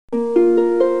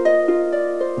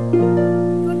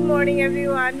Good morning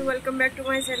everyone, welcome back to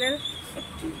my channel.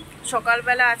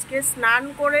 সকালবেলা আজকে স্নান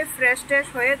করে ফ্রেশ ট্রেশ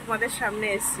হয়ে তোমাদের সামনে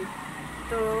এসেছি।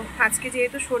 তো আজকে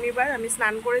যেহেতু শনিবার, আমি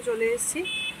স্নান করে চলে এসেছি।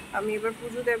 আমি এবার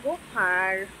পুজো দেব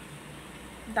আর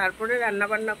তারপরে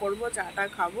রান্নাবান্না করব, চাটা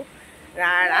খাবো।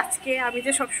 আর আজকে আমি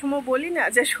যে সবসময় বলি না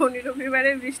যে শনি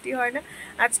রবিবারে বৃষ্টি হয় না,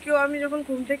 আজকেও আমি যখন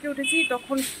ঘুম থেকে উঠেছি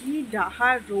তখন কি ডাহা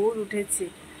রোদ উঠেছে,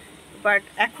 বাট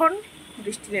এখন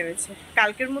বৃষ্টি নেমেছে।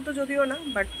 কালকের মতো যদিও না,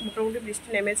 বাট মোটামুটি বৃষ্টি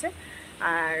নেমেছে।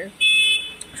 আর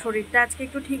শরীরটা আজকে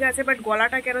একটু ঠিক আছে, বাট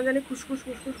গলাটা কেন জানি খুসখুস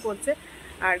খুসখুস করছে।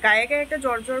 আর গায়ে গায়ে একটা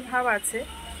জ্বর জ্বর ভাব আছে,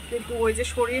 কিন্তু ওই যে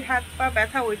শরীর হাত পা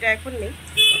ব্যথা ওইটা এখন নেই,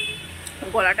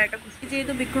 গলাটা একটা খুশকি।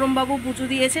 যেহেতু বিক্রমবাবু পুজো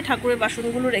দিয়েছে, ঠাকুরের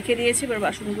বাসনগুলো রেখে দিয়েছি, এবার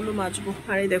বাসনগুলো মাজবো।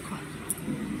 আর এই দেখো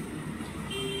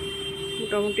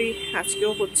মোটামুটি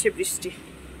আজকেও হচ্ছে বৃষ্টি,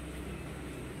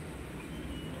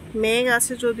 মেঘ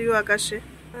আছে যদিও আকাশে।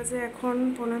 আজ এখন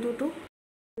 1:45,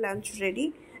 লাঞ্চ রেডি।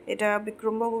 এটা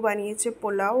বিক্রমবাবু বানিয়েছে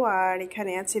পোলাও, আর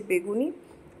এখানে আছে বেগুনি।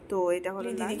 তো এটা হলো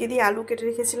দিদিকে দিয়ে আলু কেটে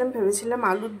রেখেছিলাম, ভেবেছিলাম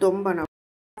আলুর দম বানাবো।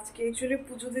 আজকে অ্যাকচুয়ালি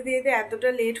পুজো দিতে দিতে এতটা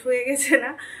লেট হয়ে গেছে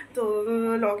না, তো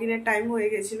লগ ইনের টাইম হয়ে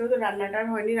গেছিলো, তো রান্নাটা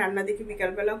হয়নি। রান্না দেখি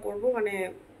বিকালবেলা করবো, মানে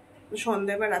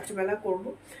সন্ধ্যা বা রাত্রিবেলা করব।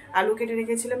 আলু কেটে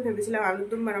রেখেছিলাম, ভেবেছিলাম আলুর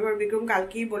দম বানাবো। আর বিক্রম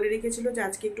কালকেই বলে রেখেছিল যে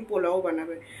আজকে একটু পোলাও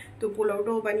বানাবে, তো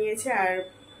পোলাওটাও বানিয়েছে। আর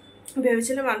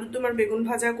ভেবেছিলাম আলুর দম আর বেগুন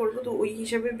ভাজা করব, তো ওই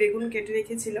হিসাবে বেগুন কেটে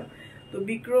রেখেছিলাম। তো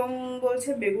বিক্রম বলছে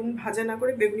বেগুন ভাজা না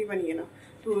করে বেগুনি বানিয়ে নাও,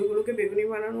 তো ওইগুলোকে বেগুনি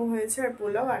বানানো হয়েছে আর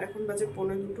পোলাও। আর এখন বাজে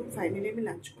 1:45, ফাইনালি আমি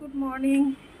লাঞ্চ। Good morning.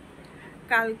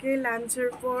 কালকে লাঞ্চের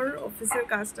পর অফিসের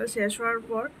কাজটা শেষ হওয়ার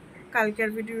পর কালকে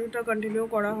আর ভিডিওটা কন্টিনিউ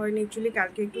করা হয়নি। অ্যাকচুয়ালি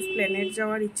কালকে একটু স্প্ল্যানেড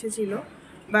যাওয়ার ইচ্ছে ছিল,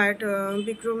 বাট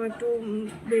বিক্রম একটু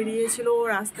বেরিয়েছিল, ওর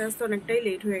আস্তে আস্তে অনেকটাই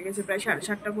লেট হয়ে গেছে, প্রায়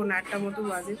 7:30 পৌনে 8টা মতো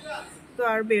বাজে। তো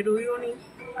আর বেরোইও নি,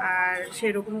 আর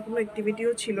সেরকম কোনো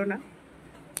অ্যাক্টিভিটিও ছিল না,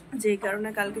 যেই কারণে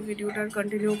কালকে ভিডিওটা আর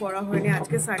কন্টিনিউ করা হয়নি।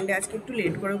 আজকে সানডে, আজকে একটু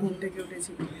লেট করে ঘুম থেকে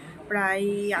উঠেছি, প্রায়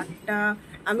 8টা।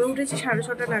 আমি উঠেছি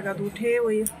 6:30 নাগাদ। উঠে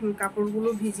ওই কাপড়গুলো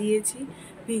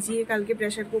ভিজিয়ে কালকে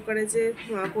প্রেশার কুকারে যে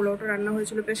পোলাওটা রান্না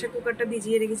হয়েছিল, প্রেশার কুকারটা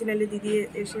ভিজিয়ে রেখেছি, নাহলে দিদি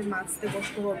এসে মাজতে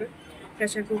কষ্ট হবে।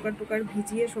 প্রেশার কুকার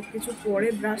ভিজিয়ে সব কিছু করে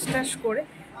ব্রাশ টাশ করে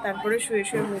তারপরে শুয়ে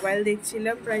শুয়ে মোবাইল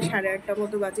দেখছিলাম। প্রায় 8:30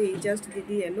 মতো বাজে, এই জাস্ট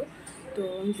দিদি এলো। তো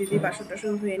দিদি বাসন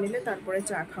টাসন ধুয়ে নিলে তারপরে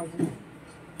চা খাবো।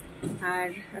 আর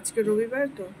আজকে রবিবার,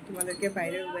 তো তোমাদেরকে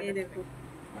বাইরের বাইরে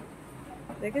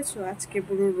দেখেছো আজকে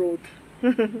পুরো রোদ।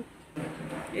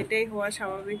 এটাই হওয়া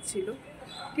স্বাভাবিক ছিল,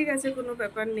 ঠিক আছে, কোনো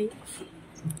ব্যাপার নেই।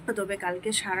 তবে কালকে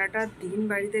সারাটা দিন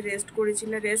বাড়িতে রেস্ট করেছি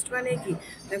না। রেস্ট মানে কি,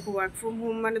 দেখো ওয়ার্ক ফ্রম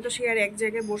হোম মানে তো সে আর এক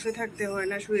জায়গায় বসে থাকতে হয়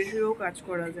না, শুয়ে শুয়েও কাজ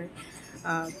করা যায়।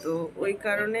 তো ওই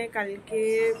কারণে কালকে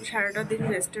সারাটা দিন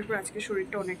রেস্টের পর আজকে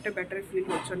শরীরটা অনেকটা বেটার ফিল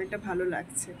হচ্ছে, অনেকটা ভালো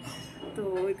লাগছে। তো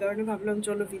ওই কারণে ভাবলাম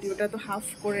চলো ভিডিওটা তো হাফ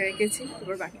করে রেখেছি,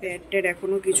 এবার বাকি অ্যাডের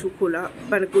এখনও কিছু খোলা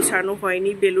মানে গোছানো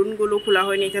হয়নি, বেলুনগুলো খোলা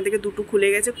হয়নি। এখান থেকে 2টো খুলে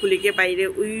গেছে, খুলে গিয়ে বাইরে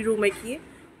ওই রুমে গিয়ে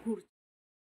ঘুরছে।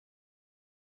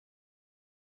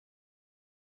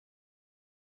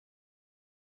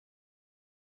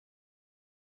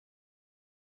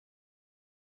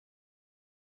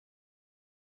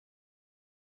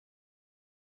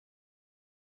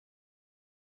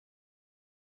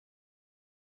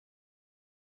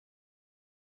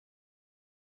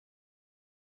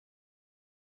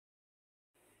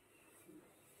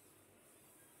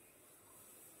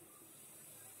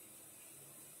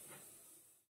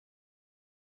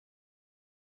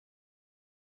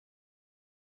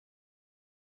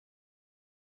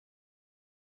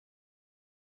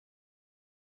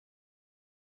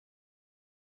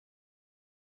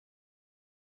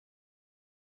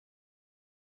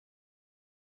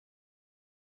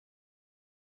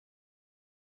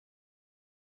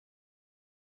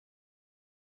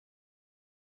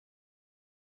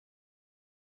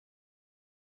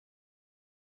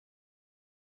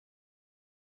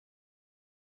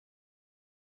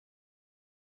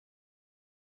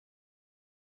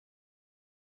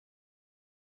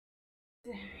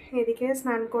 এদিকে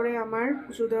স্নান করে আমার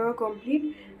পুজো দেওয়া কমপ্লিট।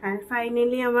 আর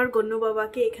ফাইনালি আমার গণ্য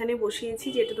বাবাকে এখানে বসিয়েছি,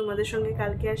 যেটা তোমাদের সঙ্গে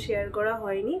কালকে আর শেয়ার করা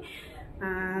হয়নি।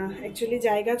 অ্যাকচুয়ালি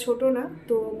জায়গা ছোট না,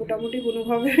 তো মোটামুটি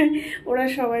কোনোভাবে ওরা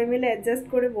সবাই মিলে অ্যাডজাস্ট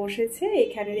করে বসেছে।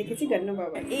 এখানে রেখেছি গণ্য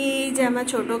বাবা, এই যে আমার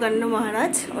ছোট গণ্য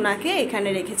মহারাজ, ওনাকে এখানে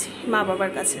রেখেছি মা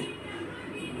বাবার কাছে।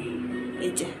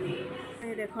 এই যে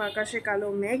দেখো আকাশে কালো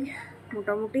মেঘ,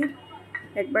 মোটামুটি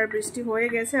একবার বৃষ্টি হয়ে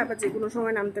গেছে, আবার যে কোনো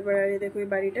সময় নামতে পারে। আর দেখো এই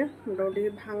বাড়িটা মোটামুটি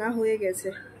ভাঙা হয়ে গেছে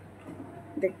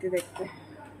দেখতে দেখতে।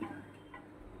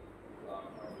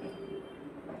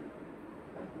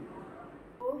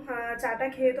 চাটা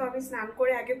খেয়ে তো আমি স্নান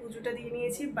করে আগে পুজোটা দিয়ে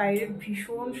নিয়েছি। বাইরে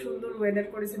ভীষণ সুন্দর ওয়েদার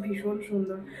করেছে, ভীষণ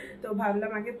সুন্দর। তো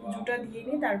ভাবলাম আগে পুজোটা দিয়ে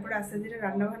নিই, তারপর আস্তে ধীরে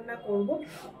রান্না বান্না করবো।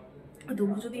 তো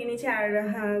পুজো দিয়ে নিয়েছি। আর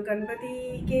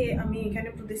গণপতিকে আমি এখানে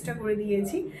প্রতিষ্ঠা করে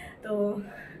দিয়েছি। তো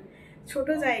ছোট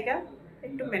জায়গা,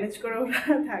 একটু ম্যানেজ করে ওরা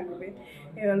থাকবে,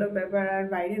 এ হলো ব্যাপার। আর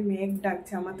বাইরে মেঘ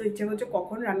ডাকছে, আমার তো ইচ্ছে করছে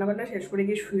কখন রান্নাবান্না শেষ করে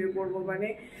গিয়ে শুয়ে পড়বো। মানে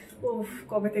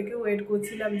কবে থেকে ওয়েট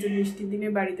করছিলাম যে বৃষ্টির দিনে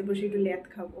বাড়িতে বসে একটু ল্যাদ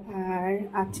খাবো। আর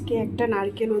আজকে একটা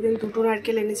নারকেল, ওদের দুটো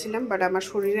নারকেল এনেছিলাম, বাট আমার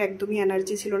শরীরে একদমই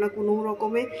এনার্জি ছিল না কোনো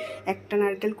রকমে। একটা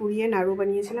নারকেল কুড়িয়ে নাড়ু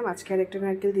বানিয়েছিলাম, আজকে আর একটা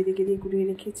নারকেল দিদিকে দিয়ে কুড়িয়ে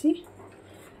রেখেছি।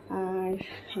 আর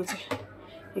এই যে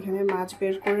এখানে মাছ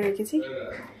বের করে রেখেছি,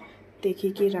 দেখি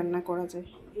কি রান্না করা যায়।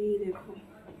 এই দেখো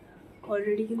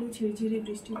অলরেডি কিন্তু ঝিরঝিরি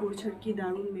বৃষ্টি পড়ছে, আর কি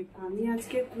দারুণ মেঘ। আমি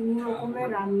আজকে কোনো রকমের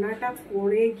রান্নাটা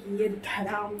করে গিয়ে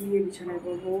ধারাম দিয়ে বিছানায়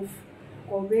পড়বো।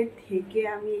 কবে থেকে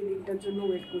আমি এই দিনটার জন্য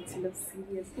ওয়েট করছিলাম,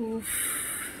 সিরিয়াস।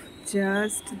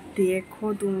 জাস্ট দেখো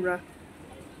তোমরা,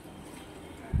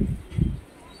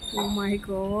 ও মাই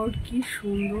গড কি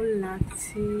সুন্দর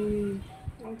লাগছে।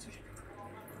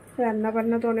 রান্না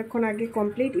বান্না তো অনেকক্ষণ আগে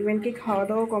কমপ্লিট, ইভেন কি খাওয়া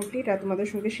দাওয়া কমপ্লিট, আর তোমাদের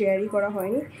সঙ্গে শেয়ারই করা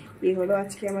হয়নি। এই হলো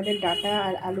আজকে আমাদের ডাটা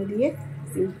আর আলু দিয়ে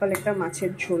সিম্পল একটা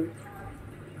মাছের ঝোল।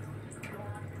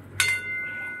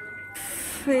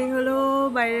 এই হলো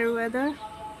বাইরের ওয়েদার,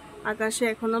 আকাশে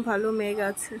এখনো ভালো মেঘ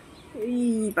আছে। এই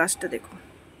পাশটা দেখো,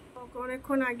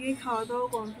 অনেকক্ষণ আগেই খাওয়া দাওয়া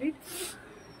কমপ্লিট,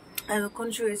 এতক্ষণ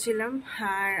শুয়েছিলাম।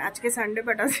 আর আজকে সানডে,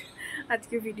 বাট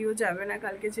আজকে ভিডিও যাবে না,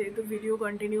 কালকে যেহেতু ভিডিও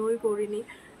কন্টিনিউই করিনি,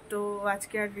 তো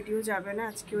আজকে আর ভিডিও যাবে না।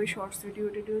 আজকে ওই শর্টস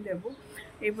ভিডিও দেবো।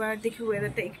 এবার দেখি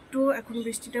ওয়েদারটা একটু, এখন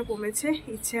বৃষ্টিটা কমেছে,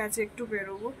 ইচ্ছে আছে একটু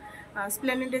বেরোবো,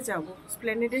 স্প্ল্যানেডে যাব।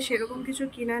 স্প্ল্যানেডে সেরকম কিছু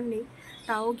কেনার নেই,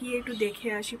 তাও গিয়ে একটু দেখে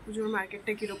আসি পুজোর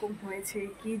মার্কেটটা কীরকম হয়েছে,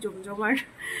 কি জমজমার,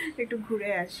 একটু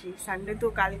ঘুরে আসি। সানডে তো,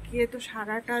 কালকে তো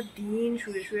সারাটা দিন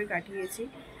শুয়ে শুয়ে কাটিয়েছি,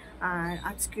 আর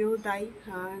আজকেও তাই।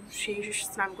 সেই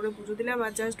স্নান করে পুজো দিলাম,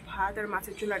 আর জাস্ট ভাত আর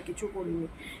মাছের ঝোল, আর কিছু করিনি।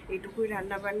 এইটুকুই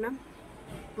রান্না বান্না,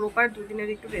 প্রপার দুদিনের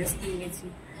একটু রেস্ট নিয়েছি।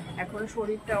 এখন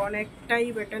শরীরটা অনেকটাই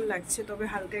বেটার লাগছে, তবে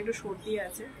হালকা একটু সর্দি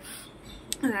আছে,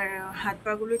 আর হাত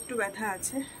পাগুলো একটু ব্যথা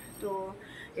আছে। তো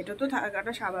এটা তো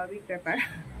থাকাটা স্বাভাবিক ব্যাপার।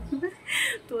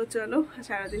 তো চলো,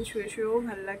 সারাদিন শুয়ে শুয়েও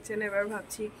ভালো লাগছে না, এবার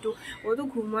ভাবছি একটু, ও তো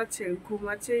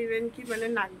ঘুমাচ্ছে ইভেন কি মানে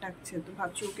নাক ডাকছে, তো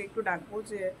ভাবছি ওকে একটু ডাকবো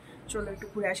যে চলো একটু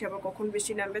ঘুরে আসি। আবার কখন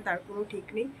বৃষ্টি নামবে তার কোনো ঠিক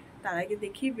নেই, তার আগে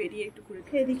দেখি বেরিয়ে একটু ঘুরে।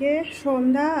 এদিকে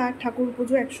সন্ধ্যা আর ঠাকুর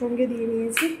পুজো একসঙ্গে দিয়ে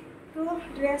নিয়েছি। তো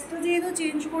ড্রেসটা যেহেতু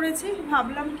চেঞ্জ করেছি,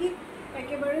 ভাবলাম কি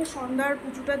একেবারে সন্ধ্যার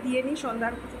পুজোটা দিয়ে নিই।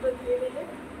 সন্ধ্যার পুজোটা দিয়ে নিলে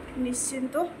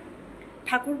নিশ্চিন্ত।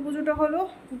 ঠাকুর পুজোটা হলো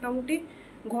মোটামুটি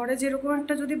ঘরে যেরকম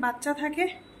একটা যদি বাচ্চা থাকে,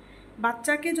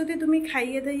 বাচ্চাকে যদি তুমি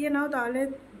খাইয়ে দাইয়ে নাও, তাহলে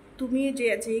তুমি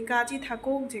যেই কাজই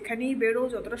থাকো, যেখানেই বেরো,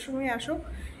 যতটা সময় আসো,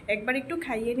 একবার একটু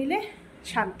খাইয়ে নিলে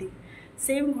শান্তি।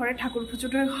 সেম ঘরে ঠাকুর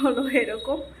পুজোটা হলো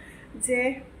এরকম, যে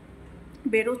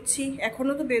বেরোচ্ছি,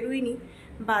 এখনও তো বেরোইনি,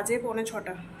 বাজে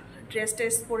 5:45,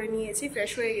 ড্রেস পরে নিয়েছি,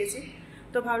 ফ্রেশ হয়ে গেছি।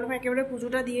 তো ভাবলাম একেবারে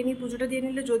পুজোটা দিয়ে নিই। পুজোটা দিয়ে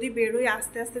নিলে যদি বেরোই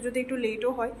আস্তে আস্তে, যদি একটু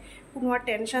লেটও হয়, কোনো আর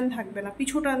টেনশান থাকবে না,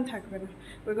 পিছুটান থাকবে না।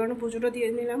 ওই কারণে পুজোটা দিয়ে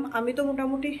নিলাম। আমি তো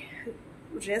মোটামুটি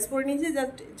ড্রেস পরে নিয়েছি,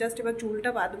 জাস্ট এবার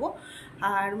চুলটা বাঁধবো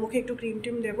আর মুখে একটু ক্রিম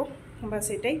টিম দেবো, বাস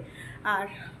এটাই। আর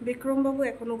বিক্রমবাবু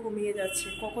এখনও ঘুমিয়ে যাচ্ছে,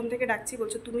 কখন থেকে ডাকছি,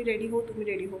 বলছে তুমি রেডি হও, তুমি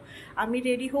রেডি হও। আমি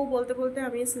রেডি হও বলতে বলতে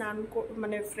আমি স্নান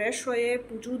মানে ফ্রেশ হয়ে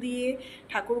পুজো দিয়ে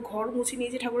ঠাকুর ঘর মুছে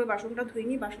নিয়েছি, ঠাকুরের বাসনটা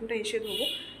ধুইনি, বাসনটা এসে ধোবো,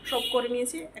 সব করে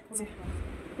নিয়েছি। এখন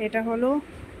এটা হলো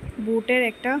বুটের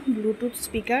একটা ব্লুটুথ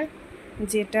স্পিকার,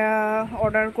 যেটা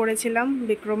অর্ডার করেছিলাম।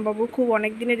 বিক্রমবাবুর খুব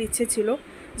অনেক দিনের ইচ্ছে ছিল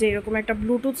যে এরকম একটা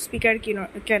ব্লুটুথ স্পিকার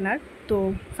কেনার, তো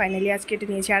ফাইনালি আজকে এটা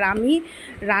নিয়েছি। আর আমি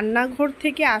রান্নাঘর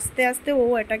থেকে আস্তে আস্তে ও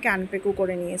এটাকে আনপ্যাকও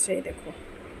করে নিয়েছে, দেখো।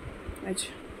 আচ্ছা,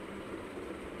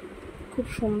 খুব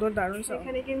সুন্দর, দারুণ।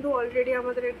 এখানে কিন্তু অলরেডি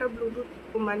আমাদের একটা ব্লুটুথ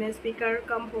মানে স্পিকার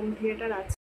কাম হোম থিয়েটার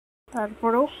আছে।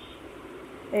 তারপরেও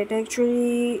এটা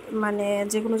অ্যাকচুয়ালি মানে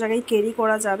যে কোনো জায়গায় ক্যারি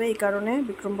করা যাবে, এই কারণে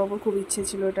বিক্রমবাবুর খুব ইচ্ছে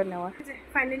ছিল এটা নেওয়ার।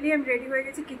 ফাইনালি আমি রেডি হয়ে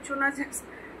গেছি, কিচ্ছু না, জাস্ট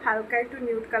হালকা একটু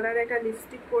নিউড কালারের একটা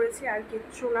লিপস্টিক পরেছি, আর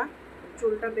কিচ্ছু না।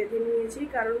 চুলটা বেঁধে নিয়েছি,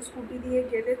 কারণ স্কুটি দিয়ে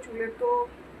গেলে চুলের তো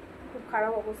খুব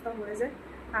খারাপ অবস্থা হয়ে যায়।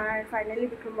 আর ফাইনালি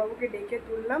বিক্রমবাবুকে ডেকে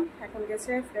তুললাম, এখন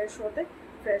গেছে ফ্রেশ হতে,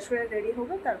 ফ্রেশ হয়ে রেডি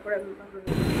হবে, তারপরে আমি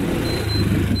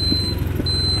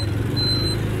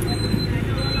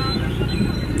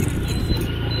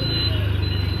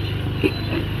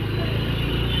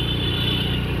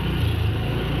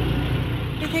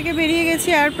থেকে বেরিয়ে গেছি।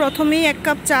 আর প্রথমেই 1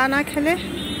 কাপ চা না খেলে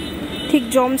ঠিক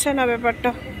জমছে না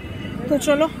ব্যাপারটা, তো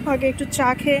চলো আগে একটু চা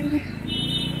খেয়ে নিই।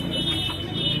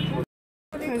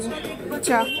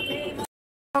 চা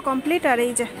কমপ্লিট, আর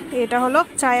এই যে এটা হলো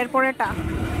চায়ের পরে টা।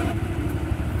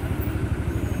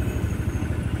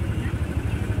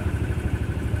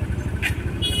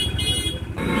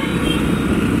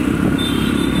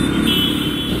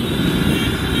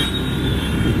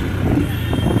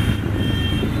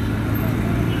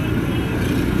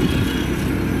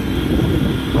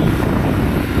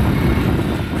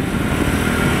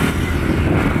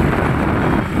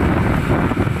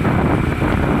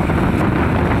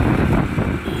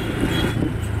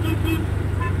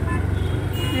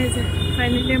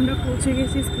 আমরা পৌঁছে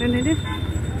গেছি এসপ্ল্যানেডে।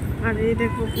 আর এই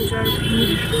দেখো পূজার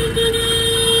ভিড়,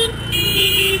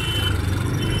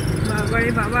 বাবারে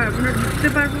বাবা, আমরা ঢুকতে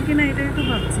পারবো কিনা এটাই তো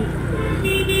ভাবছি।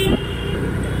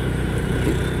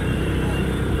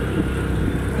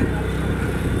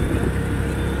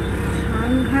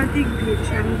 সাংঘাতিক ভিড়,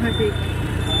 সাংঘাতিক।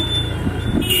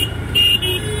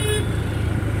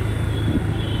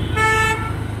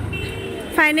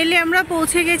 ফাইনালি আমরা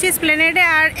পৌঁছে গেছি এসপ্ল্যানেডে।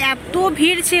 আর এত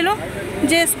ভিড় ছিল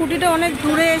যে স্কুটিটা অনেক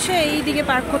দূরে এসে এই দিকে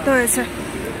পার্ক করতে হয়েছে।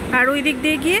 আর ওই দিক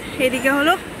দিয়ে গিয়ে এদিকে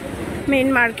হলো মেইন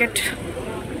মার্কেট।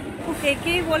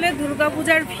 একেই বলে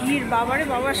দুর্গাপূজার ভিড়, বাবারে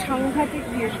বাবা, সাংঘাতিক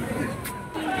ভিড়।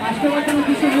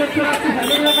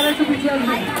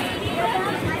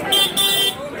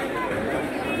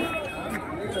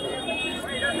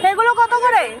 এগুলো কত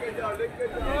করে?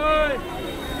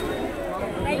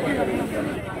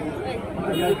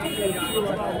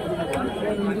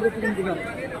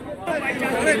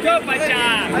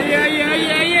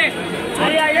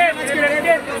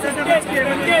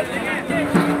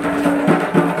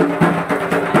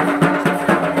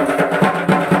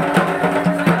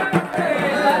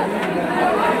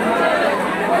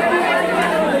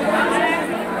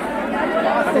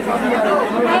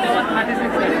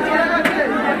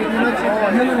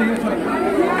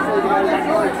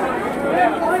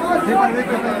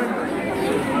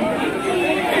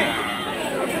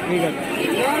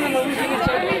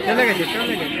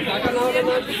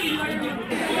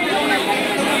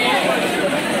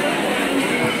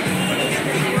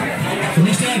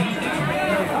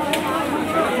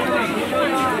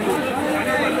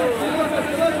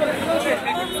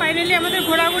 ফাইনালি আমাদের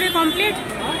ঘোরাঘুরি কমপ্লিট,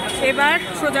 এবার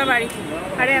সোজা বাড়ি।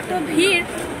 আর এত ভিড়,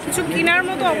 কিছু কেনার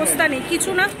মতো অবস্থা নেই,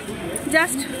 কিছু না,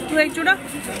 জাস্ট দু এক জোড়া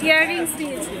ইয়াররিংস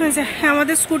নিয়েছি।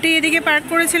 আমাদের স্কুটি এদিকে পার্ক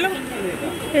করেছিল,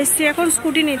 এসছি এখন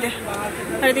স্কুটি নিতে।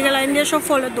 আর এদিকে লাইন দিয়ে সব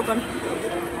ফলের দোকান।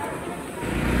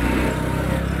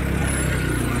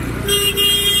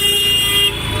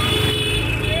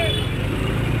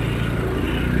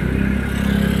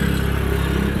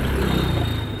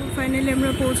 ফাইনালি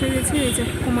আমরা পৌঁছে গেছি এই যে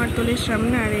কুমারতলির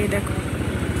সামনে। আর এই দেখো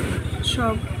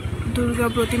সব দুর্গা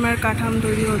প্রতিমার কাঠাম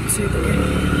তৈরি হচ্ছে এদিকে,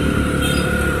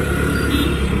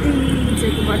 যে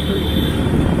কুমারতলি।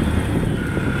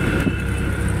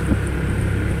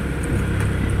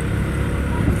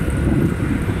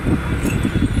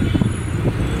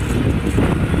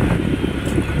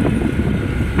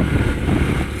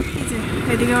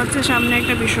 এদিকে হচ্ছে সামনে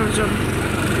একটা বিসর্জন।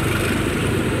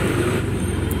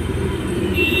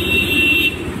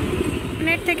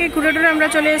 নেট থেকে ঘুরে টুরে আমরা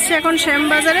চলে এসেছি এখন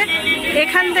শ্যামবাজারে।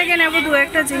 এখান থেকে নেব দু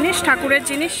একটা জিনিস, ঠাকুরের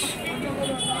জিনিস।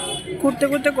 ঘুরতে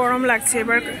ঘুরতে গরম লাগছে,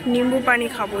 এবার নিম্বু পানি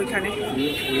খাবো এখানে।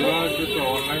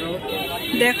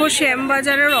 দেখো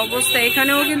শ্যামবাজারের অবস্থা,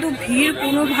 এখানেও কিন্তু ভিড়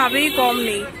কোনোভাবেই কম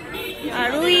নেই। আর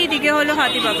ওই দিকে হলো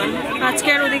হাতিবাগান। আজকে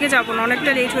আর ওদিকে যাবো না,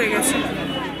 অনেকটা লেট হয়ে গেছে।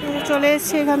 চলে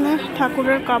এসেছি এখানে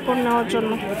ঠাকুরের কাপড় নেওয়ার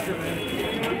জন্য।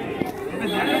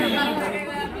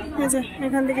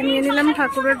 এখান থেকে নিয়ে নিলাম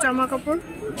ঠাকুরের জামা কাপড়।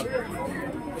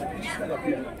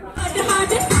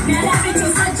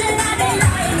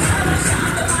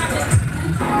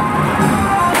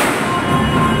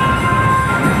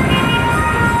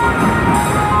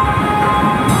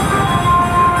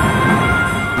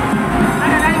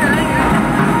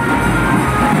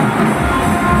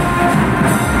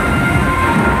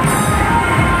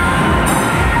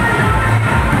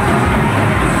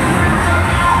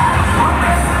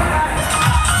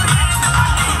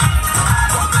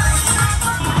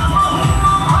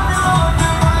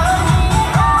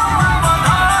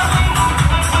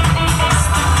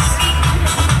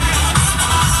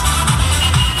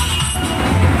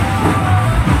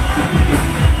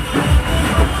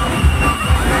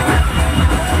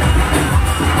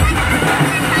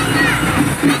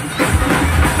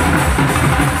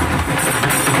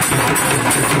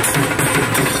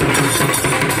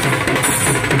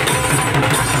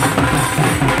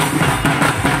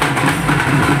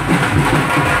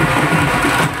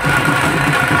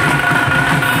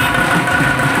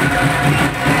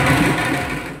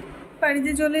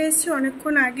 বাড়িতে চলে এসেছি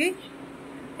অনেকক্ষণ আগে,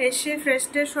 এসে ফ্রেশ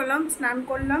ট্রেশ হলাম, স্নান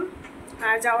করলাম।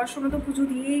 আর যাওয়ার সময় তো পুজো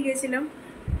দিয়েই গেছিলাম।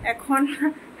 এখন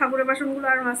ঠাকুরের বাসনগুলো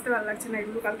আর মাজতে ভালো লাগছে না,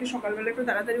 এগুলো কালকে সকালবেলা একটু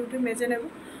তাড়াতাড়ি উঠে মেজে নেব।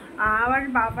 আর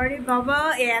বাবারে বাবা,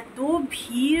 এত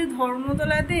ভিড়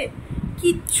ধর্মতলাতে,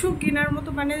 কিচ্ছু কেনার মতো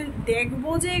মানে দেখবো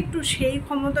যে একটু সেই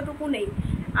ক্ষমতাটুকু নেই।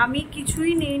 আমি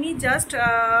কিছুই নিইনি, জাস্ট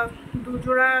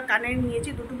দুজোড়া কানের নিয়েছি,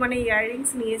 দুটো মানে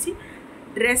ইয়াররিংস নিয়েছি।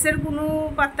 ড্রেসের কোনো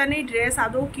পাত্তা নেই, ড্রেস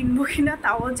আদৌ কিনবো কিনা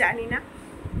তাও জানি না,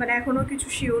 মানে এখনও কিছু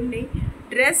শিওর নেই।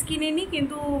 ড্রেস কিনিনি,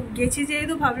 কিন্তু গেছি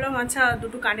যেহেতু ভাবলাম আচ্ছা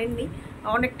দুটো কানের নিই।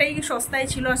 অনেকটাই সস্তায়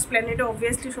ছিল। আর স্প্ল্যানেডে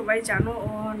অবভিয়াসলি সবাই জানো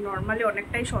নর্মালি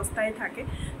অনেকটাই সস্তায় থাকে।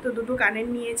 তো দুটো কানের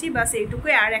নিয়েছি বাস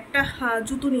এইটুকুই। আর একটা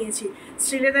জুতো নিয়েছি।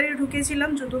 শ্রীলেদারে ঢুকেছিলাম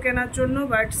জুতো কেনার জন্য,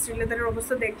 বাট শ্রীলেদারের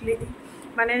অবস্থা দেখলে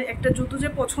মানে একটা জুতো যে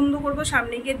পছন্দ করব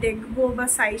সামনে গিয়ে দেখবো বা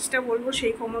সাইজটা বলবো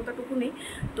সেই ক্ষমতাটুকু নেই।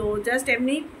 তো জাস্ট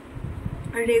এমনি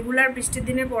রেগুলার বৃষ্টির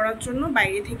দিনে পরার জন্য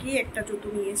বাইরে থেকেই একটা জুতো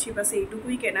নিয়েছি, বাস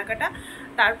এইটুকুই কেনাকাটা।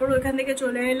 তারপর ওইখান থেকে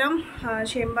চলে এলাম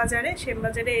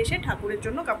শ্যামবাজারে এসে ঠাকুরের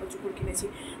জন্য কাপড় চোপড় কিনেছি,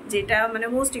 যেটা মানে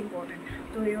মোস্ট ইম্পর্টেন্ট।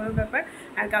 তো এই হলো ব্যাপার।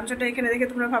 আর গামছাটা এখানে দেখে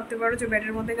তোমরা ভাবতে পারো যে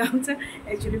ব্যাটের মধ্যে গামছা,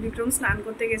 অ্যাকচুয়ালি বিক্রম স্নান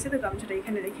করতে গেছে তো গামছাটা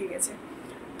এখানে রেখে গেছে।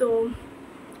 তো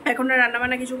এখন আর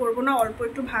রান্নাবান্না কিছু করবো না, অল্প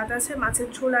একটু ভাত আছে, মাছের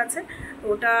ঝোল আছে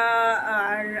ওটা।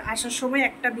 আর আসার সময়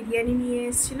একটা বিরিয়ানি নিয়ে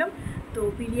এসেছিলাম, তো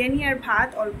বিরিয়ানি আর ভাত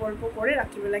অল্প অল্প করে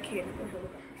রাত্রিবেলা খেয়ে নেবো। হলো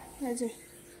এই যে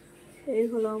এই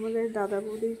হলো আমাদের দাদা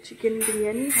বৌদির চিকেন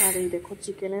বিরিয়ানি। আর এই দেখো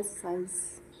চিকেনের সাইজ।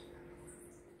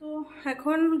 তো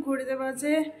এখন ঘড়িতে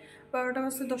বাজে 12টা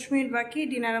বাজতে 10 মিনিট বাকি,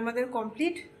 ডিনার আমাদের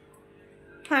কমপ্লিট।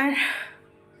 আর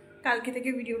কালকে থেকে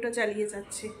ভিডিওটা চালিয়ে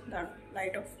যাচ্ছি। দাঁড়াও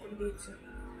লাইট অফ করে দিয়েছি।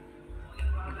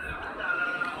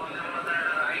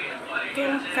 তো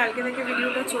কালকে থেকে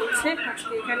ভিডিওটা চলছে,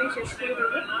 আজকে এখানেই শেষ করে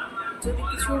দেবো। যদি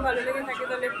কিছু ভালো লেগে থাকে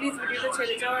তাহলে প্লিজ ভিডিওটা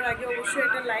ছেড়ে যাওয়ার আগে অবশ্যই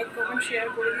একটা লাইক কমেন্ট শেয়ার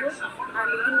করে দিও। আর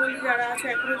নতুন বন্ধু যারা আছে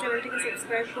এখনও চ্যানেলটিকে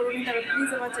সাবস্ক্রাইব করুন, তারা প্লিজ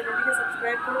আমার চ্যানেলটিকে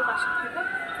সাবস্ক্রাইব করো, পাশে থেকো।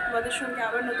 তোমাদের সঙ্গে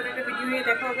আবার নতুন একটা ভিডিও নিয়ে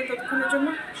দেখা হবে। ততক্ষণের জন্য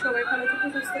সবাই ভালো থেকো,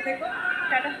 সুস্থ থেকো,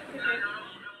 টাটা।